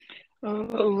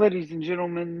Ladies and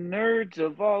gentlemen, nerds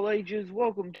of all ages,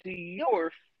 welcome to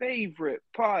your favorite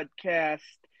podcast,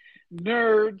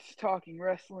 Nerds Talking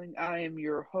Wrestling. I am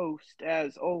your host,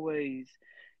 as always,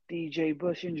 DJ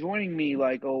Bush, and joining me,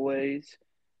 like always,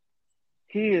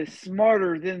 he is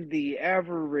smarter than the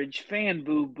average fan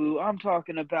boo boo. I'm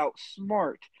talking about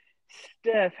smart.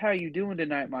 Steph, how you doing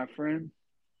tonight, my friend?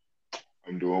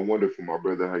 I'm doing wonderful, my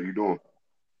brother. How you doing?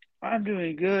 I'm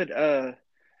doing good.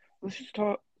 Let's just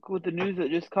talk with the news that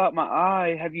just caught my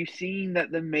eye. Have you seen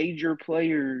that the major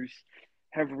players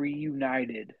have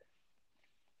reunited?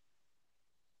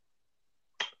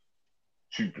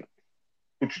 Shoot,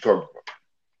 what you talking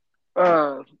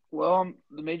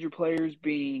The major players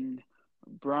being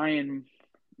Brian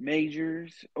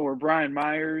Brian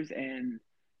Myers and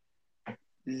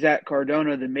Zach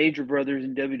Cardona, the Major Brothers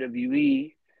in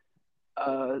WWE,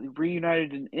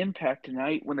 reunited in Impact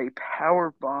tonight when they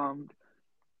power bombed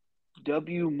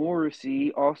W.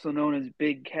 Morrissey, also known as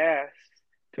Big Cass,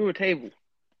 to a table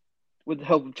with the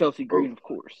help of Chelsea about? Green, of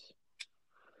course.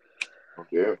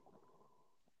 Yeah,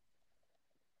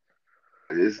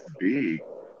 it's big.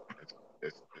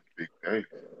 That's big thing.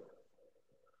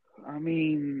 I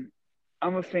mean,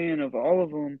 I'm a fan of all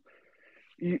of them.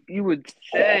 You would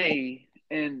say,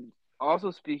 and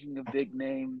also speaking of big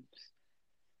names,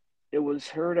 it was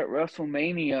heard at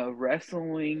WrestleMania,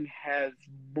 wrestling has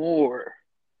more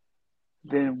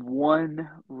than one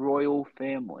royal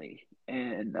family,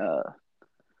 and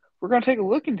we're gonna take a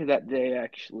look into that day.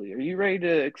 Actually, are you ready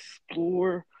to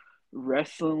explore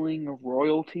wrestling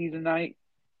royalty tonight?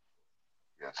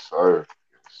 Yes, sir.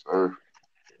 Yes, sir.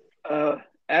 Uh,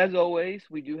 as always,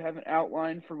 we do have an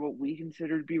outline for what we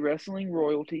consider to be wrestling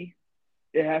royalty.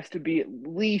 It has to be at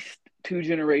least two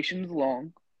generations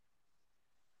long.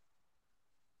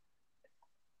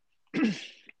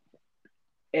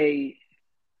 A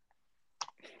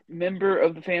member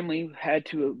of the family had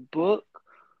to book,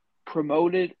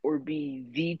 promoted, or be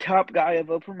the top guy of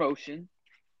a promotion,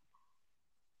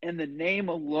 and the name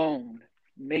alone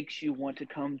makes you want to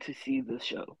come to see the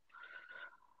show.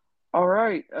 All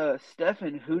right,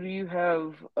 Stefan, who do you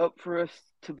have up for us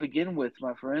to begin with,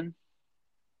 my friend?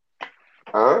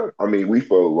 I mean, we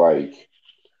felt like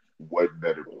what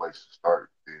better place to start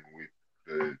than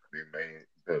with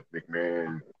the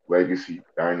McMahon legacy,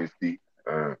 dynasty,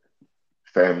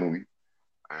 family.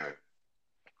 Uh,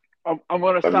 I'm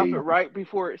going to I stop it mean, right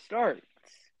before it starts.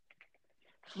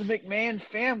 The McMahon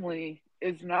family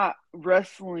is not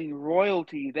wrestling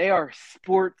royalty, they are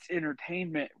sports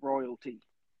entertainment royalty.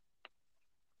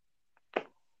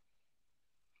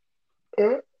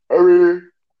 uh, I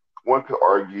mean, one could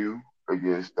argue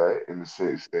against that in the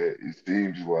sense that it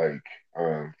seems like,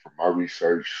 from my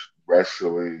research,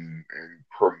 wrestling and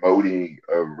promoting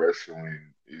of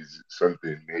wrestling is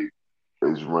something that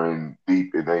is run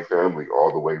deep in their family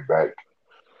all the way back,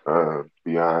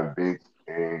 beyond Vince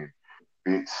and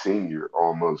Vince Senior,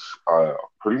 almost,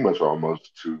 pretty much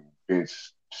almost to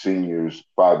Vince Senior's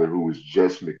father, who was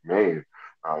Jess McMahon.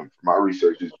 My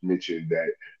research has mentioned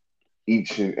that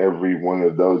each and every one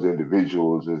of those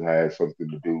individuals has had something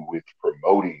to do with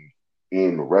promoting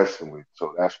in wrestling.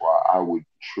 So that's why I would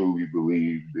truly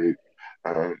believe that,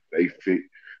 they fit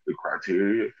the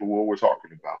criteria for what we're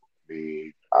talking about. I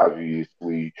mean,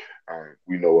 obviously,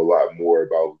 we know a lot more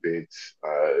about Vince.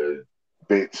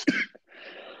 Vince,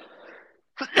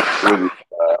 was it?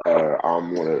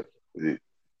 I'm gonna.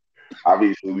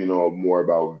 Obviously, we know more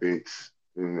about Vince,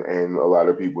 and a lot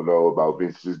of people know about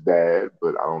Vince's dad,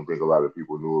 but I don't think a lot of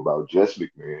people knew about Jess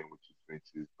McMahon, which is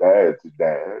Vince's dad's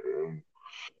dad. And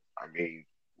I mean,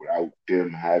 without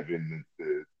them having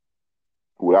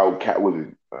without Cat, was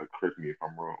it? Correct me if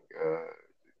I'm wrong.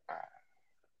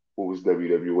 What was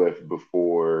WWF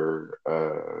before?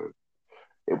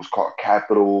 It was called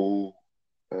Capital.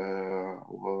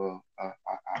 Well,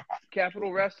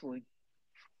 Capital Wrestling.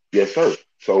 yes, sir.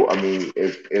 So I mean,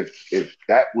 if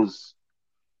that was,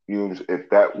 if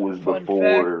that was Fun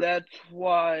fact, before. that's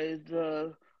why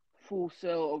the Full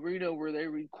Sail Arena where they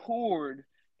record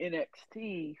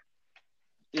NXT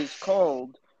is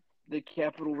called the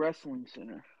Capital Wrestling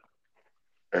Center.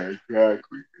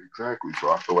 Exactly, exactly. So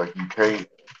I feel like you can't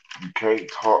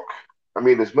talk. I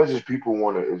mean, as much as people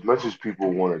want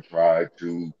to try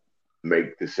to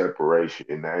make the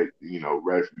separation that,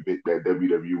 that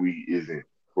WWE isn't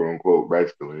quote unquote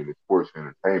wrestling, it's sports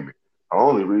entertainment. The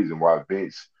only reason why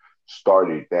Vince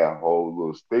started that whole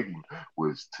little stigma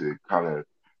was to kind of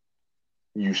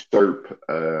usurp,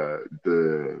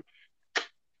 the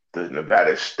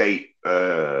Nevada State,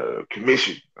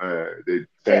 Commission. The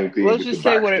Yeah, same thing let's with the just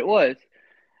say what boxing. it was.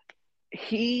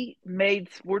 He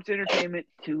made sports entertainment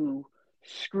to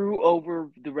screw over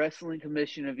the wrestling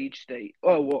commission of each state.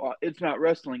 Oh well, it's not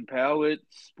wrestling, pal. It's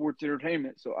sports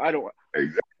entertainment. So I don't.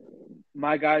 Exactly.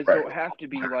 My guys Right. don't have to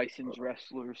be licensed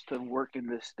wrestlers to work in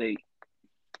this state.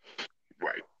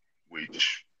 Right.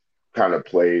 Which kind of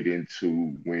played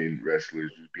into when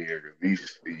wrestlers was being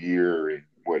released a year and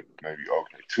what maybe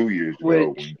okay 2 years ago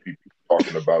Which when people were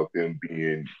talking about them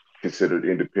being considered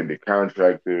independent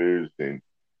contractors and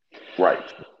right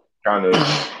kind of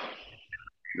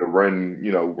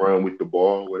run with the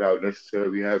ball without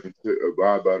necessarily having to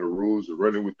abide by the rules of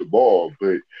running with the ball.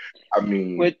 But I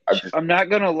mean, I which just I'm not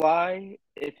gonna lie,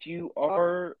 if you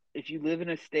live in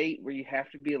a state where you have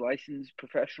to be a licensed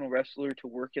professional wrestler to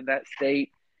work in that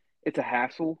state, it's a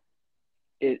hassle.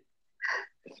 It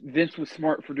Vince was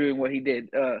smart for doing what he did.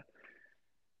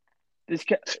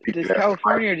 speaking Does as a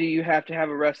California, do you have to have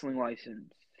a wrestling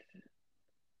license?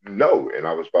 no, and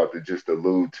I was about to just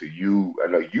allude to you. I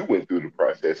know you went through the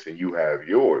process and you have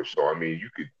yours, so I mean, you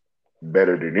could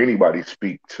better than anybody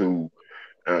speak to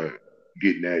uh,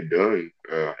 getting that done.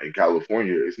 In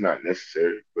California, it's not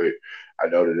necessary, but I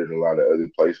know that in a lot of other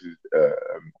places,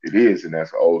 it is, and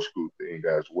that's an old school thing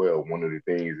as well. One of the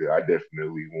things that I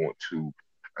definitely want to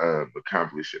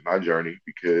accomplish in my journey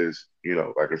because,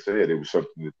 like I said, it was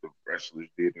something that the wrestlers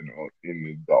did in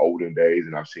the olden days,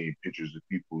 and I've seen pictures of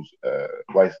people's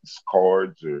license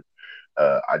cards or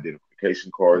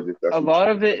identification cards, if A that's what lot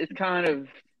you of it is want kind of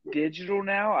digital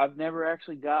now. I've never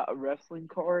actually got a wrestling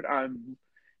card.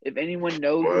 If anyone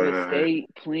knows in the to.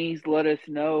 state, please let us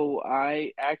know.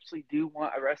 I actually do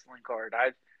want a wrestling card.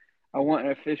 I want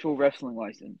an official wrestling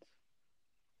license.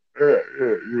 Yeah,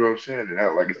 you know what I'm saying? And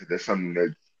that, like I said, that's something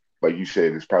that, like you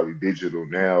said, is probably digital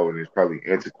now and it's probably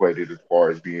antiquated as far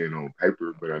as being on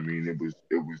paper. But I mean, it was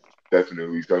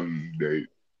definitely something that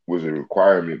was a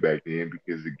requirement back then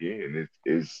because again, it's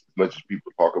as much as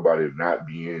people talk about it not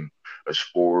being a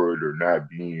sport or not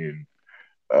being,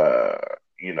 uh,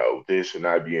 this or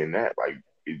not being that, like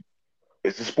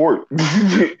it's a sport.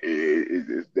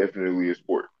 It's definitely a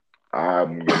sport.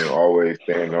 I'm gonna always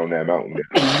stand on that mountain.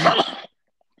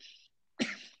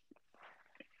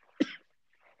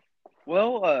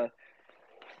 Well,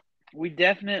 we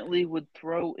definitely would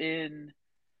throw in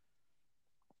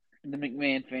the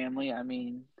McMahon family. I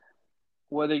mean,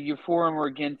 whether you're for them or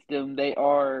against them, they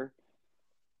are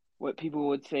what people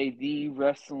would say the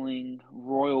wrestling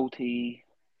royalty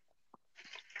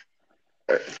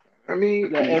I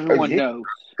mean, that everyone again, knows.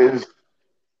 is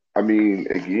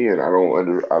again,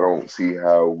 I don't see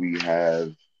how we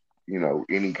have,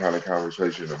 any kind of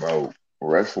conversation about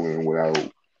wrestling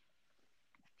without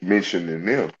mentioning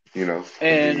them. I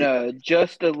And mean,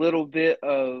 just a little bit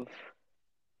of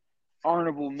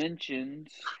honorable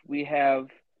mentions. We have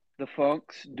the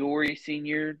Funks, Dory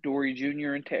Sr., Dory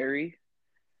Jr., and Terry.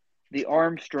 The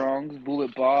Armstrongs,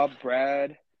 Bullet Bob,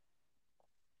 Brad,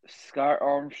 Scott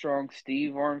Armstrong,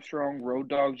 Steve Armstrong, Road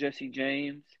Dogg Jesse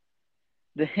James.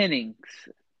 The Hennings,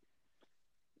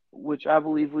 which I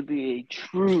believe would be a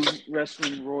true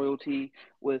wrestling royalty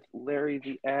with Larry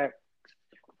the Axe.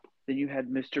 Then you had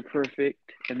Mr.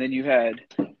 Perfect, and then you had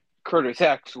Curtis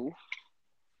Axel.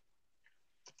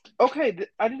 Okay,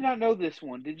 I did not know this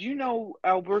one. Did you know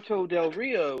Alberto Del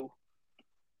Rio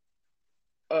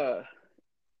uh,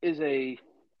 is a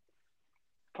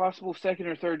possible second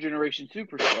or third generation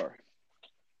superstar?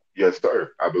 yes,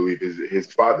 sir. I believe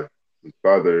his father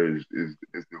is the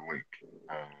link.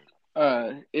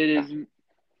 It is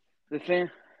the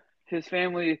fam- his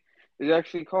family is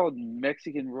actually called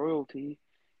Mexican royalty.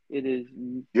 It is.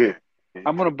 Yeah, yeah,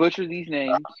 I'm gonna butcher these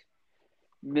names.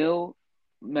 Mil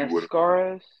you would have.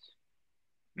 Mascaras,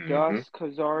 Mm-hmm, Dos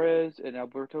Cazares, and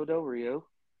Alberto Del Rio.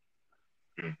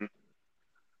 mm-hmm.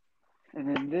 And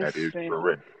then That is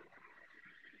correct.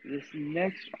 this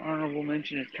next honorable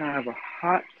mention is kind of a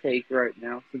hot take right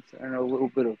now, since I know a little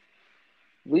bit of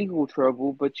legal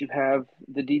trouble. But you have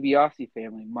the DiBiase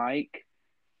family: Mike,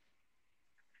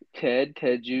 Ted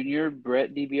Jr.,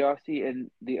 Brett DiBiase, and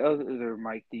the other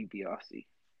Mike DiBiase.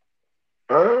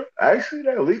 Actually,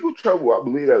 that legal trouble, I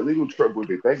believe that legal trouble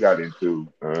that they got into,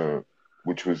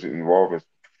 which was involving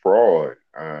fraud,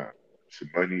 some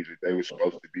money that they were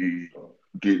supposed to be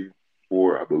getting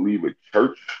for, I believe, a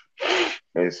church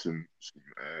and some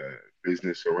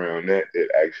business around that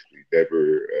actually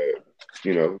never,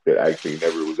 that actually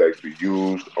never was actually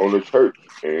used on the church.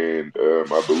 And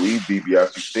I believe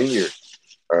DiBiase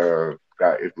Sr.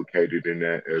 Got implicated in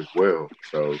that as well.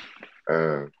 So,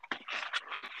 uh,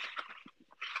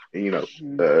 you know,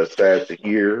 sad to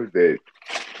hear that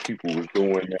people was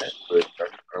doing that, but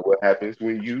that's kind of what happens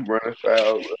when you run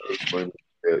afoul of money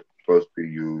that's supposed to be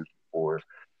used for,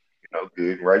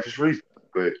 good and righteous reasons.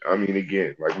 But I mean,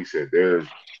 again, like we said, there's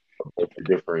a bunch of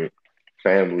different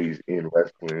families in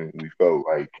wrestling. We felt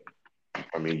like,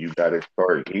 I mean, you got to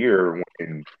start here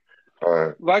when,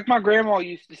 uh, Like my grandma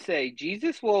used to say,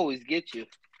 Jesus will always get you.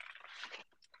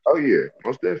 oh yeah,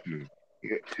 most definitely.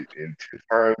 Yeah, in 10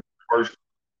 times first,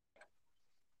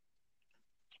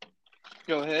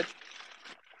 Go ahead.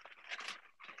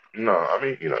 no,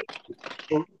 I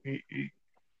mean,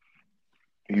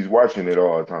 he's watching it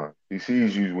all the time. He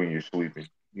sees you when you're sleeping.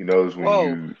 He knows when Whoa,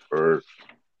 you are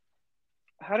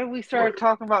how did we what start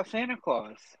talking about Santa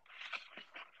Claus?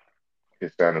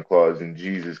 if Santa Claus and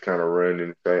Jesus kind of run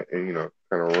and kind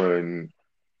of run.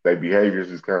 Their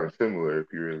behaviors is kind of similar if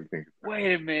you really think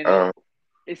Wait a about minute.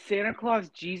 it. Is Santa Claus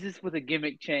Jesus with a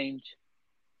gimmick change?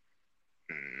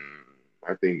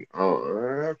 I think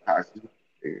possibly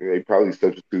they probably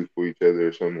substitute for each other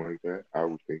or something like that. I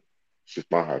would think it's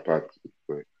just my hypothesis,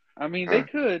 but I mean, they uh,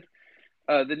 could.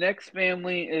 The next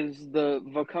family is the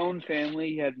Vacone family.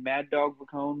 You had Mad Dog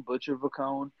Vacone, Butcher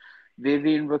Vacone,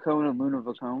 Vivian Vacone, and Luna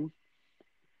Vacone.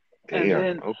 And damn,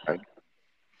 then okay,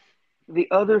 the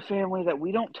other family that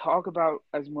we don't talk about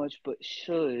as much but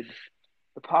should,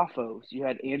 the Poffos. You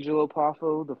had Angelo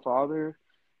Poffo, the father.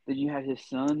 Then you had his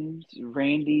sons,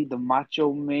 Randy, the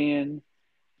Macho Man,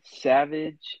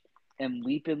 Savage, and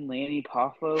Leapin' Lanny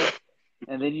Poffo.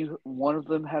 And then one of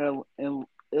them had an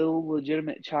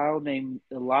illegitimate child named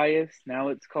Elias. Now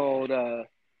it's called oh,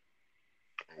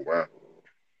 wow,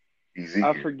 I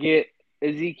Ezekiel. forget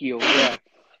Ezekiel. Yeah,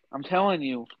 I'm telling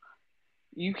you,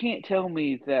 you can't tell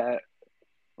me that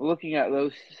looking at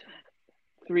those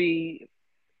three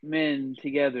men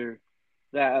together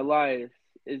that Elias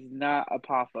is not a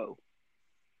Poffo.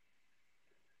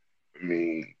 I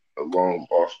mean, a long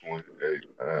lost one.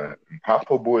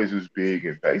 Papa Boys was big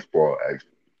in baseball actually,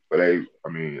 but I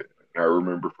mean, I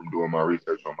remember from doing my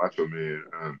research on Macho Man,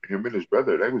 him and his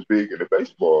brother, they was big in the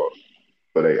baseball,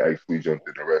 but they actually jumped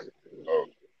in the wrestling. So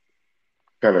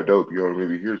kind of dope. You don't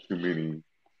really hear too many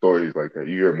stories like that.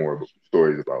 You hear more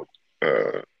stories about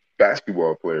uh,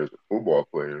 basketball players or football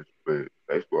players, but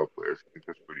baseball players, I think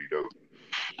that's pretty dope.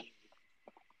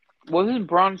 Wasn't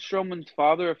Braun Strowman's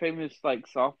father a famous like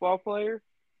softball player?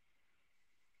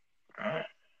 Uh,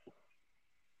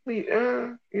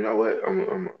 you know what?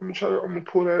 I'm gonna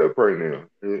pull that up right now.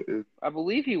 I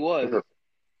believe he was.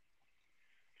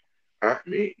 I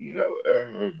mean,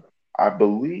 I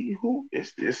believe who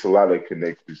it's a lot of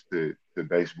connections to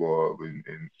baseball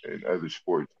and other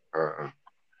sports. I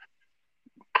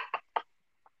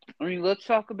mean, let's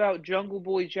talk about Jungle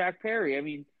Boy Jack Perry. I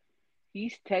mean,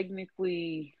 he's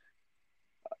technically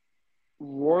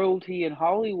royalty in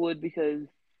Hollywood because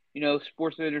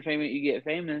sports and entertainment. You get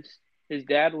famous. His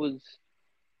dad was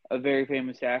a very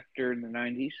famous actor in the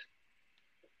 '90s.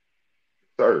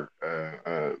 Sir,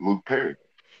 Luke Perry.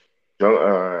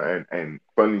 And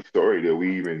funny story that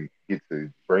we even get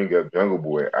to bring up Jungle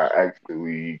Boy. I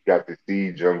actually got to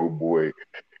see Jungle Boy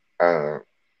uh,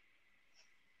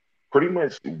 pretty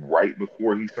much right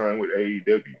before he signed with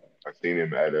AEW. I seen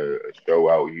him at a show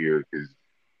out here because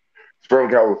he's from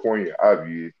California,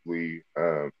 obviously,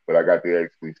 but I got to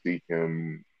actually see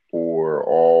him for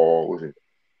all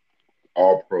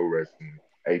pro wrestling,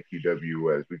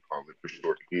 APW as we call it for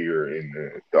short here in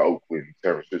the Oakland,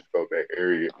 San Francisco Bay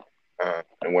Area.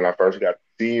 And when I first got to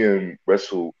see him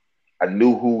wrestle, I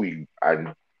knew who he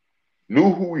I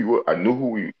knew who he was. I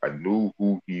knew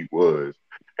who he was,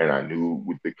 and I knew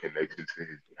with the connection to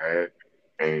his dad.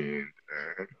 And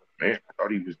man, I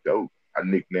thought he was dope. I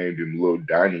nicknamed him Little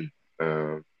Donnie.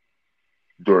 Um,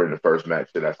 during the first match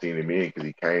that I seen him in because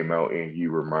he came out and he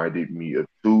reminded me of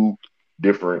two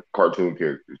different cartoon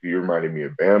characters. He reminded me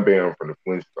of Bam Bam from the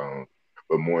Flintstones,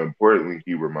 but more importantly,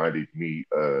 he reminded me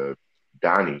of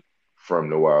Donnie from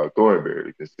the Wild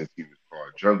Thornberrys. And since he was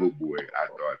called Jungle Boy, I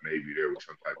thought maybe there was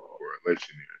some type of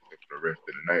correlation there. So for the rest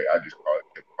of the night, I just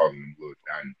kept calling him Little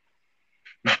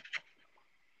Donnie.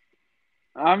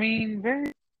 I mean,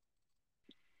 very.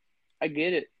 I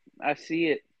get it. I see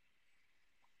it.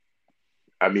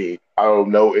 I mean, I don't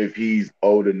know if he's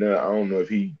old enough. I don't know if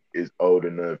he is old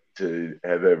enough to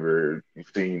have ever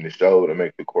seen the show to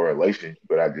make the correlation,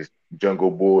 but I just Jungle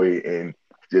Boy and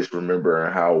just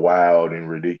remembering how wild and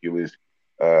ridiculous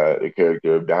the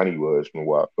character of Donnie was from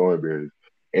Wild Thornberrys.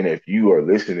 And if you are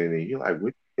listening and you're like,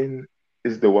 what in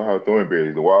is the Wild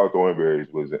Thornberrys? The Wild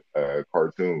Thornberrys was a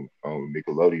cartoon on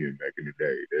Nickelodeon back in the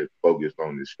day that focused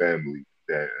on this family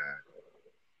that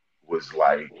was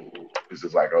like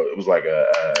it was like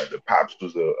the pops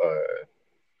was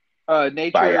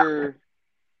bio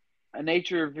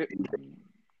Nature.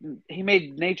 He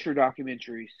made nature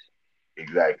documentaries.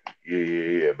 exactly. Yeah,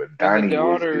 yeah, yeah. But and the Donnie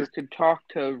was daughter this could talk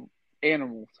to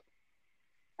animals.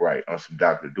 right on some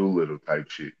Doctor Doolittle type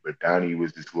shit. But Donnie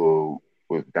was this little,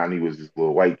 Donnie was this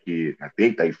little white kid. I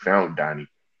think they found Donnie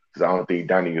because I don't think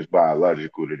Donnie was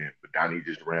biological to them. But Donnie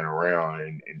just ran around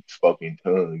and spoke in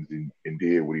tongues and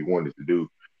did what he wanted to do,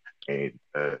 and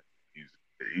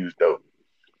he was dope.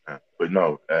 But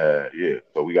no, yeah.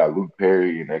 So we got Luke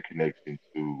Perry and that connection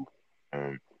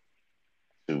um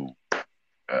to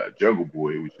Jungle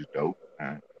Boy, which is dope.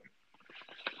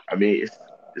 I mean, it's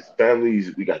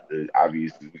families. We got the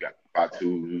obviously we got the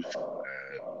Fatus,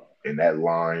 and that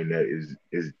line that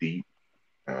is deep.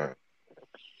 Uh,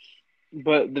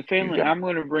 But the we family got I'm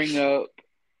going to bring up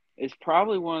is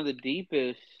probably one of the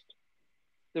deepest.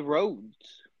 The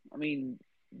Rhodes. I mean,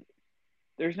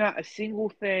 there's not a single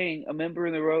thing a member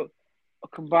of the road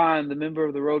combined the member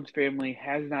of the Rhodes family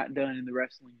has not done in the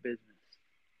wrestling business.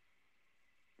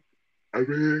 I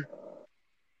mean,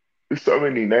 there's so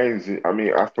many names. I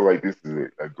mean, I feel like this is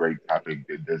a great topic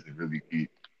that doesn't really get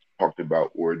talked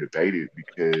about or debated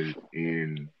because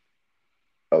in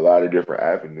a lot of different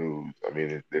avenues. I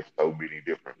mean, there's so many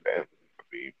different families. I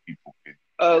mean, people could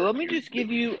Let me argue just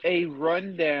give you a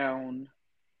rundown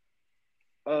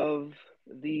of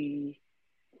the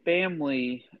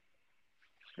family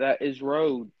that is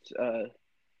Rhodes. Of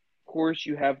course,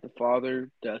 you have the father,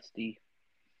 Dusty.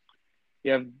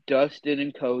 You have Dustin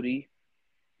and Cody.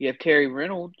 You have Terry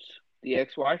Reynolds, the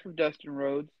ex-wife of Dustin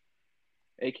Rhodes,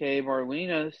 aka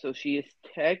Marlena. So she is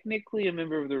technically a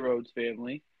member of the Rhodes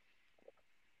family.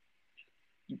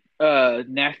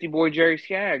 Nasty Boy Jerry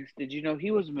Skaggs. Did you know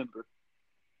he was a member?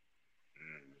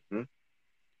 hmm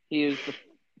He is the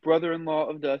brother-in-law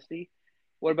of Dusty.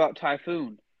 What about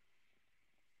Typhoon?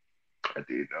 I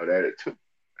did know that too.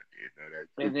 I did know that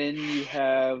too. And then you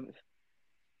have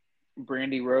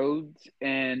Brandy Rhodes.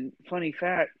 And funny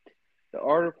fact, the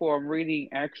article I'm reading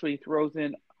actually throws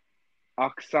in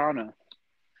Oksana.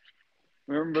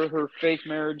 Remember her fake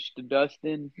marriage to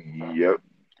Dustin? Yep.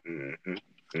 hmm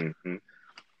hmm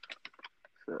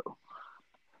So,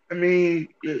 I mean,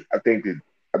 yeah, I think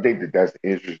that that's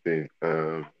interesting.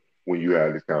 When you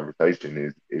have this conversation,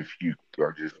 is if you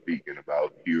are just speaking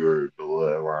about pure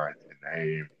bloodlines and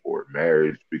name or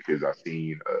marriage, because I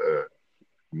seen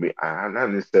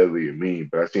not necessarily a meme,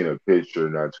 but I seen a picture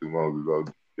not too long ago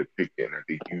depicting. I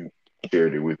think you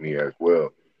shared it with me as well.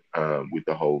 With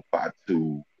the whole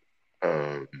Fatu,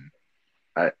 um,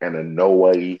 and a no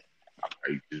way.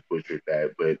 I just butchered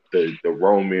that, but the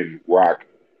Roman Rock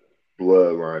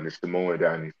bloodline, the Samoan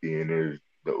dynasty, and there's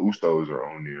the Usos are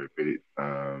on there,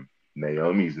 but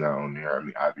Naomi's not on there. I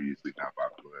mean, obviously not by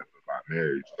blood, but by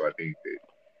marriage. So I think that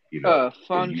when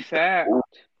fun you fact,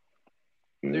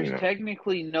 you there's know,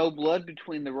 technically no blood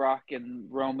between The Rock and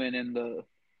Roman and the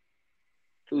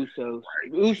Usos.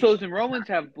 Usos and Romans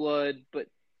have blood, but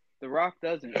The Rock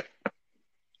doesn't.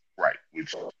 right,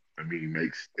 which I mean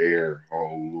makes their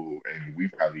whole little, and we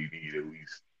probably need at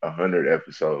least 100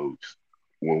 episodes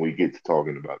when we get to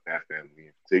talking about that family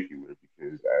in particular,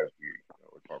 because as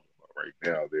we're talking about right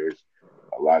now, there's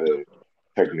a lot of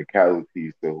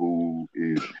technicalities to who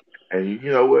is, and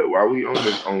you know what?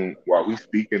 While we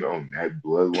speaking on that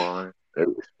bloodline,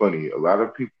 it's funny. A lot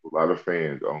of people, a lot of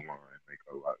fans online make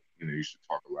a lot. You should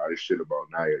talk a lot of shit about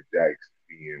Nia Jax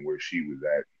being where she was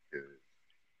at because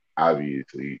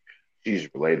obviously she's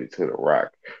related to The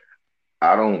Rock.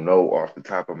 I don't know off the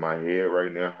top of my head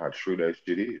right now how true that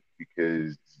shit is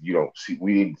because you don't see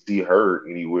we didn't see her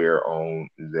anywhere on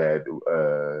that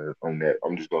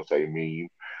I'm just gonna say meme,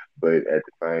 but at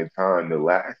the same time the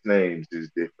last names is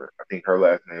different. I think her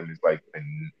last name is like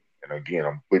and again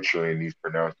I'm butchering these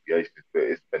pronunciations, but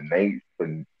it's Fanine.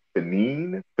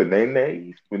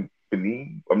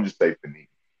 I'm just saying Fanine.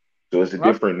 So it's a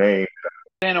Rock different name.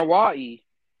 and Hawaii.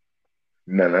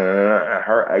 No, no, no, no.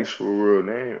 Her actual real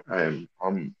name,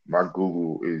 I'm my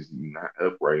Google is not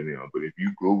up right now. But if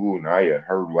you Google Naya,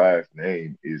 her last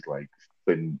name is like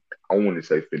I want to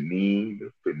say Fanine.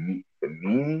 I'm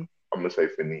gonna say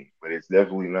Fanine, but it's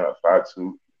definitely not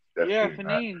Fatu. It's Yeah, definitely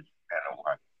not Fanine.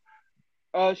 Anahuac.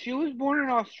 She was born in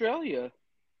Australia.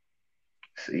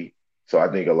 See, so I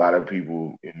think a lot of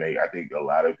people I think a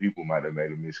lot of people might have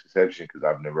made a misconception because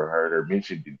I've never heard her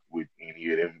mentioned with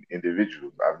any of them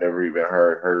individuals. I've never even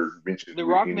heard her mentioned The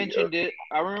with Rock any of mentioned it.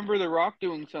 I remember The Rock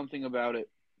doing something about it,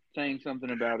 saying something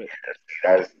about it.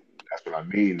 that's that's what I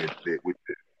mean. That with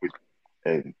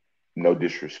and no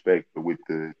disrespect, but with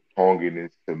the Tongan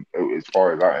and as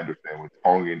far as I understand, with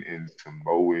Tongan and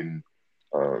Samoan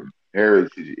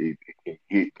heritage, it can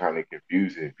get kind of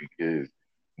confusing because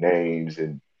names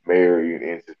and married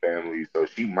into families. So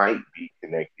she might be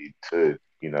connected to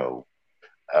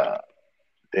uh,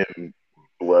 them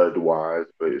blood wise,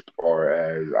 but as far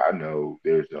as I know,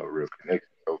 there's no real connection.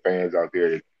 So fans out there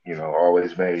that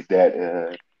always made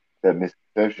that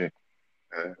misconception.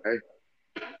 Hey,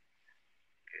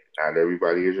 not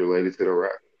everybody is related to the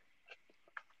Rock.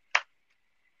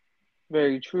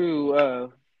 Very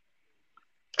true.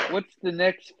 What's the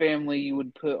next family you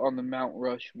would put on the Mount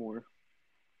Rushmore?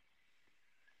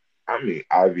 I mean,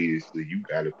 obviously, you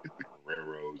got to put the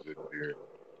Guerreros in there.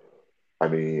 I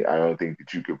mean, I don't think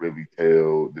that you could really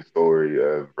tell the story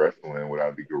of wrestling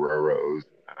without the Guerreros.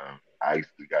 I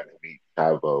actually got to meet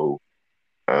Chavo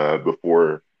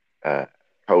before uh,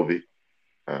 COVID.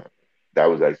 Uh, that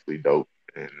was actually dope,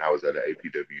 and I was at an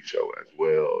APW show as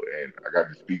well, and I got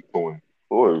to speak to him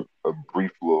for a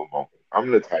brief little moment.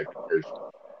 I'm the type of person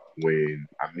when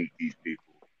I meet these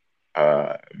people,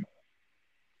 uh,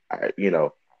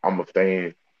 I'm a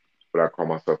fan, but I call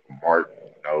myself a mark.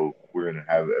 We're gonna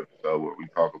have an episode where we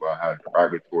talk about how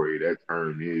derogatory that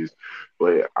term is.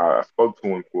 But I spoke to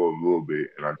him for a little bit,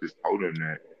 and I just told him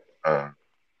that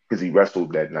because he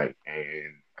wrestled that night,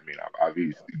 and I mean, I've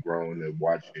obviously grown up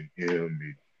watching him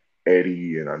and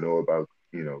Eddie, and I know about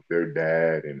their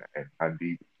dad and how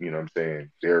deep what I'm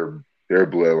saying their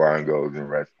bloodline goes in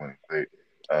wrestling. But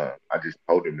I just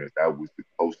told him that that was the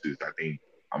closest I think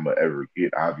I'm gonna ever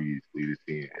get, obviously, to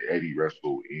seeing Eddie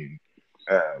wrestle in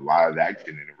live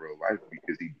action in real life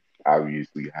because he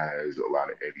obviously has a lot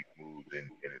of Eddie's moves in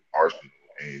his arsenal.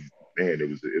 And man, it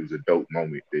was a dope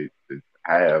moment to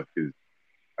have because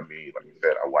I mean, like I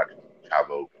said, I watched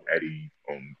Chavo and Eddie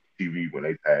on TV when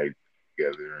they tagged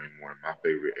together in one of my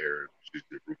favorite eras, which is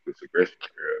the Ruthless Aggression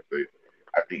era. But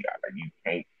I think you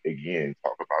can't again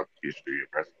talk about the history of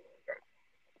wrestling without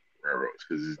Guerreros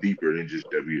because it's deeper than just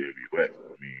WWF.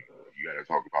 I mean, you got to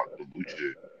talk about the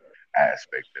lucha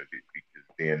aspect of it because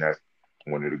then that's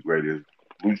one of the greatest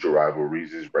lucha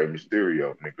rivalries is Rey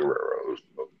Mysterio and the Guerreros.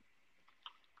 So,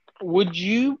 Would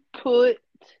you put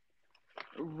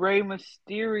Rey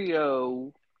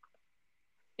Mysterio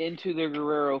into the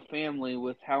Guerrero family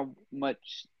with how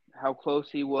close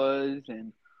he was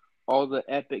and all the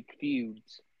epic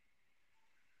feuds?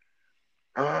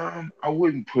 I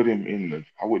wouldn't put him in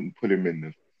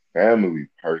the family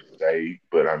per se,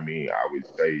 but I mean, I would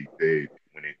say that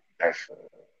that's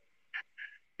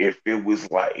if it was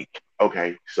like,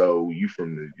 okay, so you're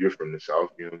from the South,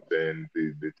 you know what I'm saying?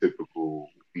 The typical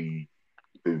the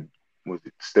was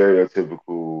it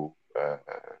stereotypical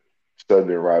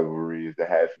Southern rivalry is the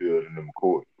Hatfield and the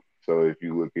McCoy. So if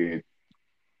you look at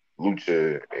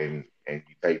Lucha and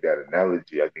you take that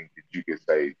analogy, I think that you could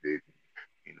say that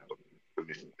you know,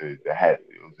 the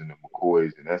Hatfields and the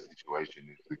McCoys in that situation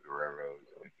is the Guerreros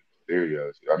and the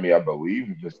Mysterios. I mean, I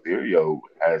believe Mysterio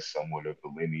has somewhat of a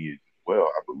lineage as well.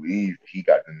 I believe he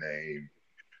got the name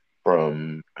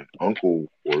from an uncle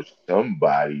or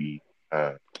somebody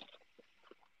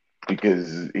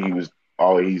because he's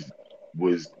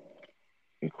was,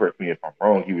 and correct me if I'm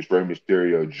wrong, he was Rey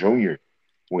Mysterio Jr.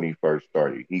 when he first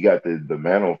started. He got the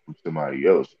mantle from somebody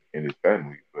else in his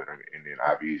family, but and then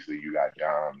obviously you got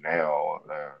Dom now.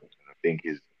 I think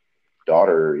his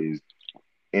daughter is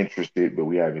interested, but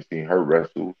we haven't seen her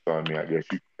wrestle. So I mean, I guess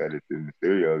you could say that the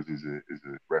Mysterios is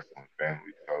a wrestling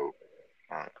family. So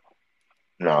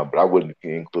no, but I wouldn't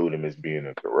include him as being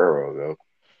a Guerrero though.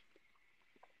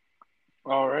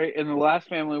 All right, and the last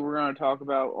family we're going to talk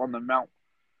about on the Mount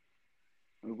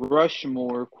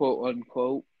Rushmore, quote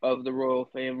unquote, of the royal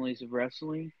families of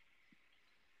wrestling,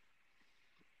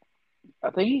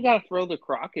 I think you got to throw the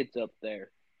Crockett's up there.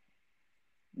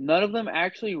 None of them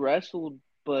actually wrestled,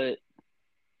 but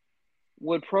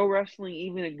would pro wrestling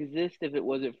even exist if it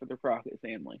wasn't for the Crockett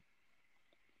family?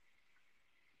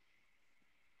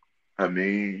 I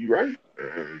mean, you're right.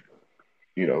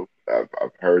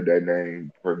 I've heard that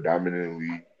name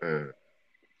predominantly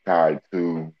tied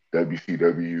to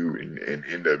WCW and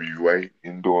NWA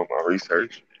in doing my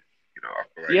research. I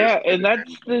feel like it's Yeah, one of and the that's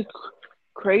names. the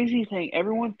crazy thing.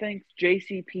 Everyone thinks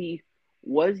JCP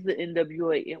was the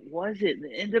NWA. It wasn't. The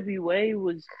NWA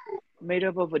was made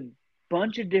up of a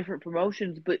bunch of different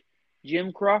promotions, but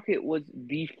Jim Crockett was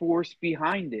the force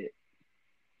behind it.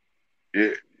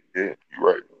 Yeah, yeah, you're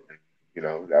right. And,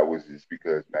 that was just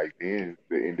because back then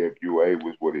the NWA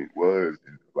was what it was,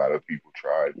 and a lot of people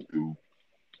tried to,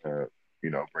 uh,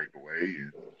 break away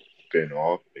and spin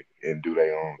off and do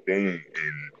their own thing.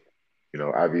 And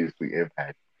obviously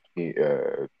Impact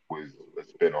was a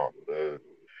spinoff of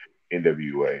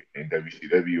NWA and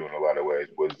WCW in a lot of ways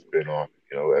was a spinoff,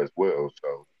 as well.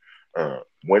 So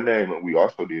one name that we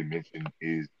also did mention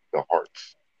is the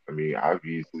Hearts. I mean,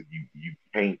 obviously you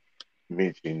can't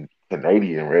mention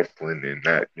Canadian wrestling and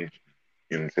not mention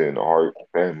You know what I'm saying? The Hart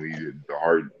family, the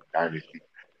Hart dynasty,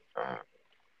 uh,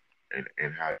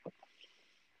 and how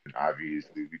and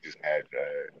obviously we just had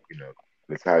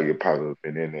Natalia pop up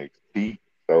in NXT.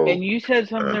 So And you said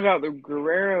something uh, about the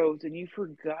Guerreros, and you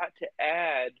forgot to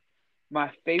add my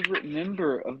favorite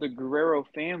member of the Guerrero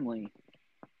family,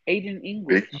 Aiden Vicky,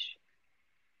 English.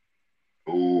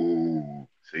 ooh,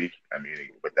 see, I mean,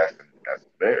 but that's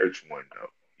a marriage one though.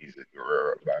 He's a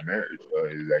Guerrero by marriage. So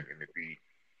is that going to be?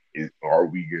 Is are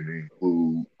we going to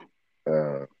include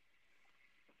uh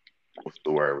what's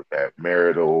the word with that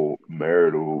marital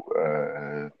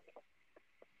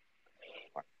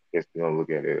I guess we're gonna look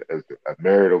at it as a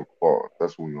marital clause.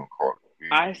 That's what we're gonna call it.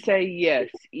 I say yes,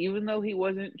 even though he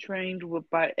wasn't trained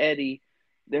by Eddie.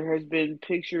 There has been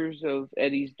pictures of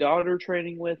Eddie's daughter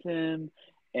training with him,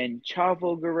 and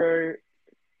Chavo Guerrero.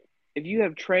 If you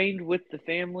have trained with the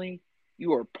family,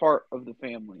 you are part of the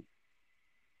family.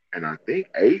 And I think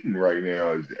Aiden right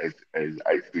now is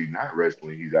actually not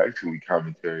wrestling. He's actually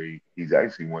commentary. He's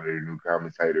actually one of the new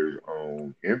commentators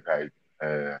on Impact.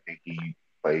 I think he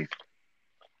plays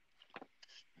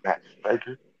Matt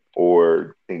Striker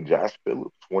or I think Josh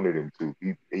Phillips, one of them two.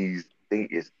 He's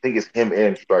think it's him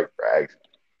and Striker actually,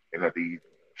 and I think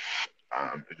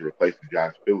he's replacing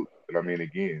Josh Phillips. But I mean,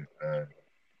 again,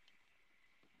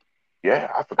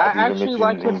 yeah, I I forgot to even actually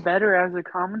like mention him him. better as a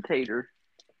commentator.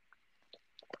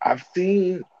 I've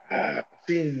seen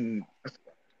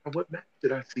what match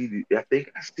did I see? I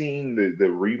think I seen the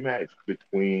rematch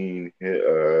between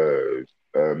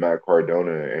Matt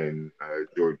Cardona and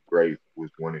George Grace was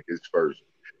one of his first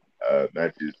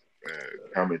matches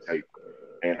commentate,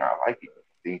 and I like it. I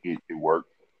think it works.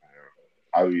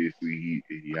 Obviously,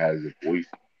 he has a voice.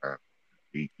 Uh,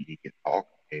 he can talk,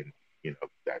 and that's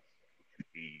what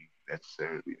you need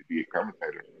necessarily to be a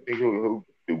commentator. I think he'll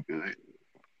do good.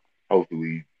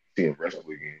 Hopefully, see him wrestle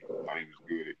again. I thought he was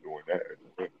good at doing that as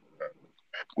well. Uh,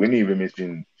 we didn't even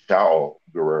mention Shao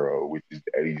Guerrero, which is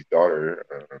Eddie's daughter.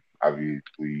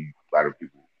 Obviously, a lot of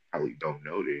people probably don't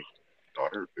know their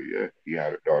daughter, but yeah, he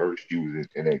had a daughter. She was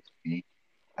in NXT.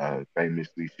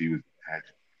 Famously, she was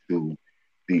attached to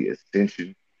the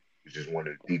Ascension, which is one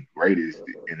of the greatest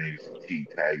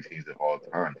NXT tag teams of all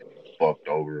time to be fucked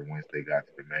over once they got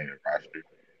to the main roster.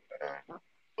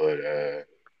 But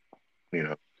you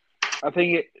know, I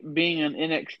think being an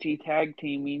NXT tag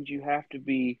team means you have to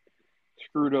be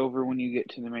screwed over when you get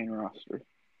to the main roster.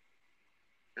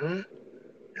 mm,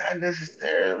 not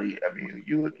necessarily. I mean,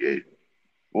 you look at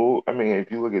well, I mean,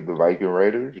 if you look at the Viking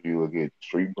Raiders, you look at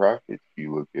Street Profits,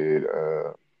 you look at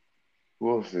who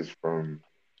else is from?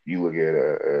 You look at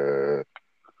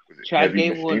was it Chad Heavy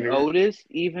Gable and Machinery? Otis,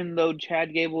 even though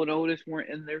Chad Gable and Otis weren't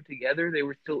in there together, they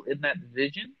were still in that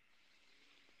division.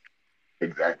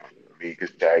 Exactly. I mean,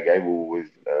 because Chad Gable was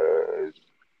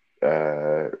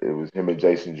it was him and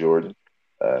Jason Jordan.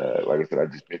 Like I said, I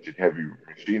just mentioned Heavy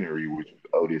Machinery, which was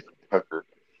Otis and Tucker.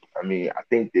 I mean, I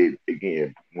think that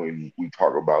again, when we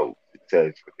talk about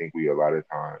success, I think we a lot of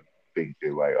times think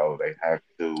that like, oh, they have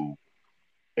to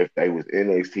if they was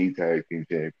NXT Tag Team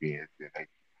Champions, then they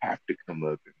have to come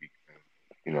up and become,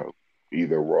 you know,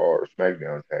 either Raw or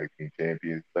SmackDown Tag Team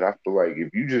Champions. But I feel like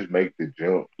if you just make the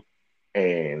jump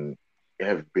and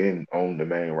have been on the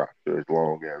main roster as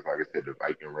long as, like I said, the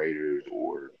Viking Raiders,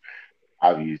 or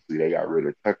obviously they got rid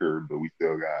of Tucker, but we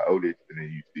still got Otis, and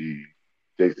then you see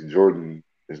Jason Jordan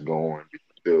is going, but you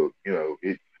still,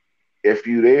 if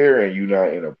you there and you're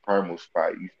not in a primal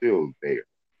spot, you still there,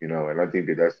 and I think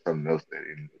that that's something else that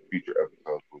in future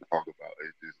episodes we'll talk about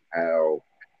is just how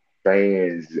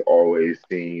fans always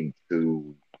seem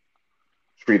to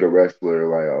treat a wrestler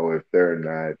like, oh, if they're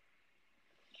not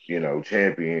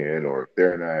champion, or if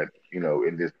they're not,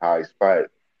 in this high spot,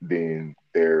 then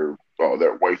they're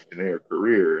wasting their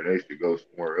career and they should go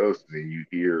somewhere else. And then you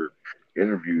hear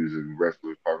interviews of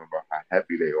wrestlers talking about how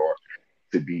happy they are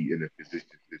to be in the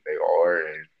positions that they are,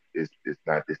 and it's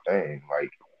not the same.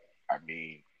 Like, I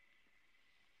mean,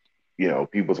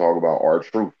 people talk about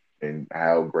R-Truth and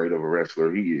how great of a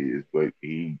wrestler he is, but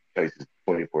he faces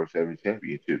 24/7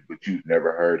 championship. But you've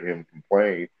never heard him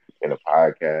complain in a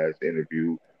podcast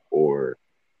interview or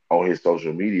on his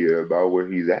social media about where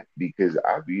he's at, because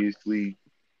obviously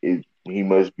he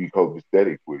must be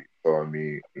copacetic with it. So I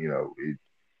mean,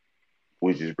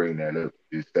 we just bring that up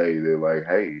to say that, like,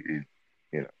 hey,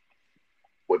 you know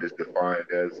what is defined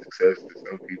as success to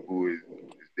some people is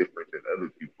different than other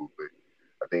people. But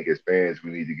I think as fans,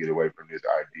 we need to get away from this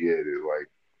idea that, like,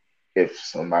 if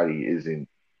somebody isn't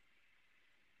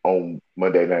on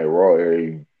Monday Night Raw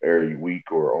every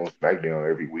week, or on SmackDown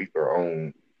every week, or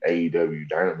on AEW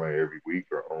Dynamite every week,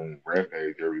 or on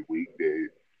Rampage every week, that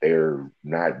they're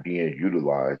not being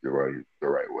utilized the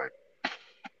right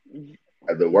way.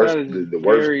 The worst That is the, the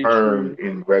worst very term true.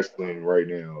 in wrestling right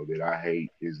now that I hate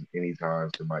is anytime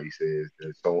somebody says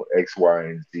that so X, Y,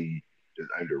 and Z is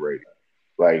underrated.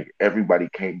 Like everybody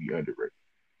can't be underrated.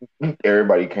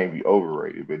 Everybody can't be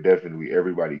overrated, but definitely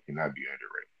everybody cannot be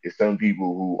underrated. It's some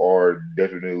people who are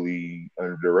definitely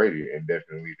underrated and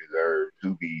definitely deserve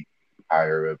to be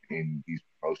higher up in these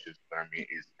promotions. I mean,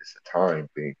 it's a time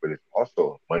thing, but it's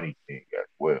also a money thing as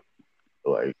well.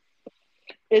 Like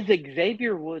Is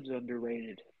Xavier Woods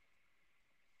underrated?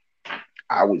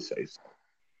 I would say so.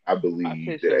 I I believe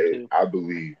say so that too. I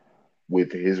believe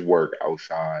with his work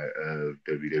outside of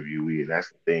WWE, and that's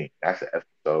the thing. That's an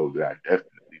episode that I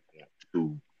definitely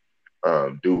want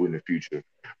to do in the future,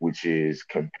 which is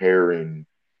comparing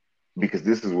because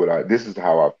this is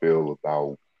how I feel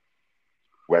about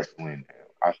wrestling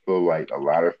now. I feel like a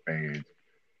lot of fans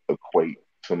equate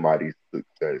somebody's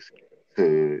success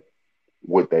to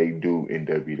what they do in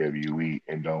WWE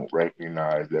and don't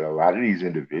recognize that a lot of these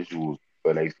individuals,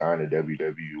 when they sign a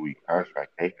WWE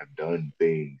contract, they have done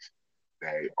things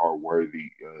that are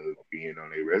worthy of being on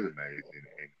their resumes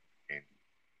and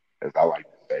as I like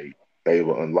to say, they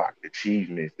will unlock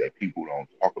achievements that people don't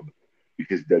talk about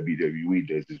because WWE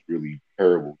does this really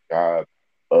terrible job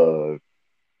of,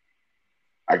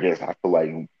 I guess, I feel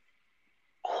like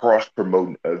cross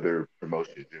promoting other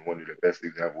promotions. And one of the best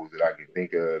examples that I can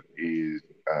think of is,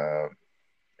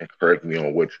 and correct me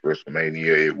on which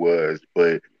WrestleMania it was,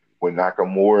 but when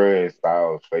Nakamura and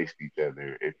Styles faced each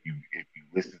other, if you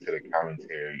listen to the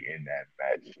commentary in that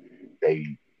match,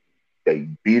 they they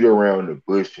beat around the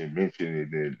bush and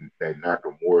mentioned that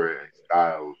Nakamura and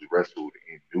Styles wrestled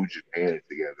in New Japan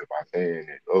together by saying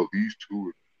that, oh, these two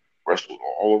have wrestled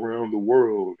all around the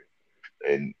world.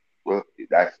 And well,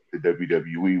 that's the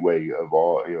WWE way of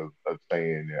of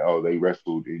saying that, oh, they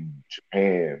wrestled in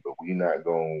Japan, but we not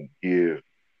gonna give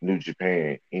New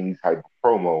Japan any type of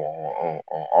promo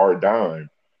on our dime.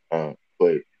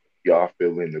 But y'all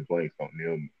fill in the blanks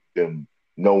on them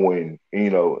knowing,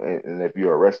 and if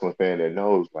you're a wrestling fan that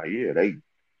knows, like, yeah, they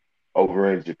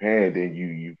over in Japan, then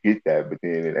you get that. But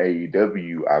then in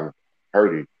AEW, I've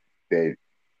heard it that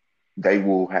they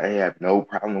have no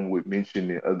problem with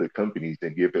mentioning other companies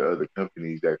and giving other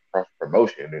companies that cross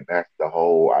promotion, and that's the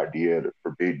whole idea of the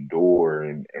forbidden door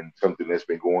and something that's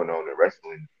been going on in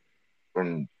wrestling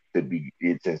from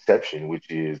its inception, which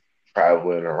is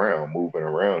traveling around, moving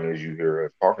around, as you hear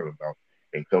us talking about.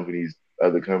 And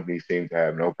other companies seem to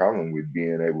have no problem with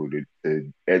being able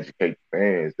to educate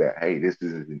fans that, hey, this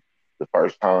isn't the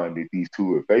first time that these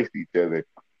two have faced each other,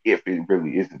 if it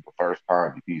really isn't the first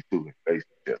time that these two have faced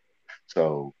each other.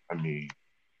 So, I mean,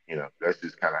 that's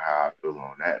just kind of how I feel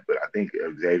on that. But I think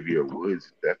Xavier Woods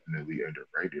is definitely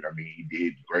underrated. I mean, he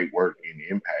did great work in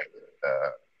Impact. Uh,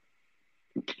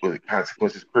 was it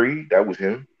Consequences Creed? That was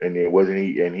him. And then wasn't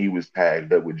he? And he was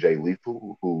tagged up with Jay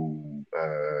Lethal, who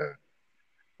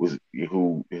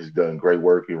has done great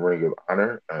work in Ring of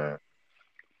Honor. I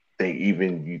think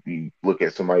even you look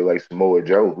at somebody like Samoa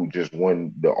Joe, who just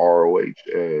won the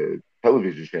ROH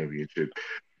television championship.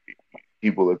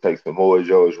 People that take Samoa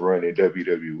Joe's run in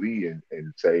WWE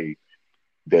and say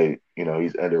that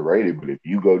he's underrated, but if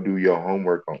you go do your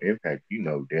homework on Impact, you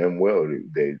know damn well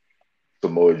that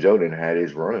Samoa Joe didn't had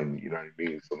his run. You know what I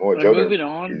mean? Samoa And Joe moving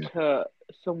on is to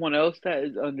someone else that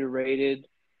is underrated,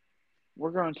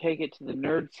 we're going to take it to the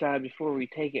nerd side before we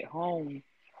take it home.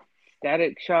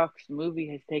 Static Shock's movie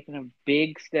has taken a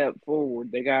big step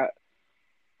forward. They got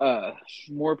uh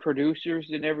more producers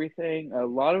and everything. A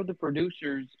lot of the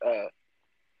producers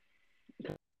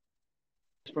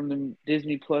from the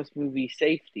Disney Plus movie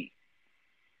Safety.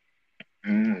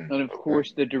 And of okay.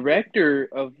 course the director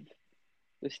of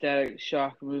the Static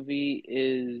Shock movie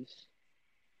is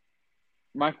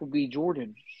Michael B.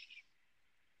 Jordan.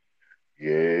 Oh,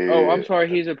 Yeah, I'm sorry,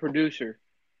 he's a producer.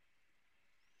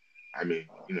 I mean,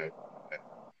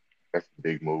 that's a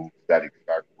big move. Static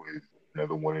Shock was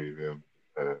another one of them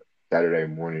uh, Saturday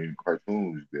morning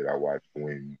cartoons that I watched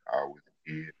when I was a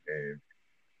kid, and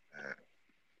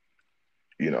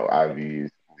uh,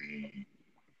 obviously,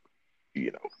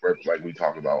 like we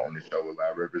talk about on the show a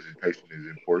lot, representation is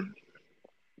important,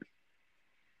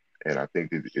 and I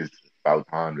think it's about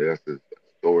time that that's a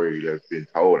story that's been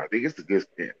told. I think it's a good.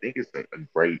 I think it's a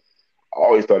great. I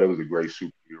always thought it was a great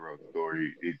superhero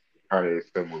story. It's kind of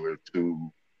similar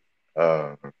to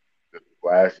the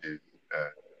Flash's uh,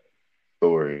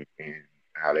 story and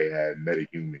how they had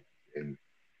metahumans and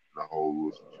the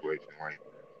whole situation like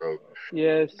that. So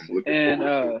Yes, I'm looking and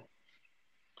forward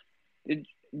to it.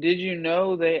 did you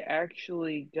know they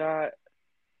actually got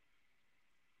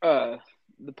uh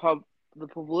the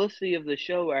publicity of the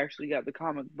show actually got the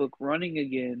comic book running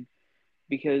again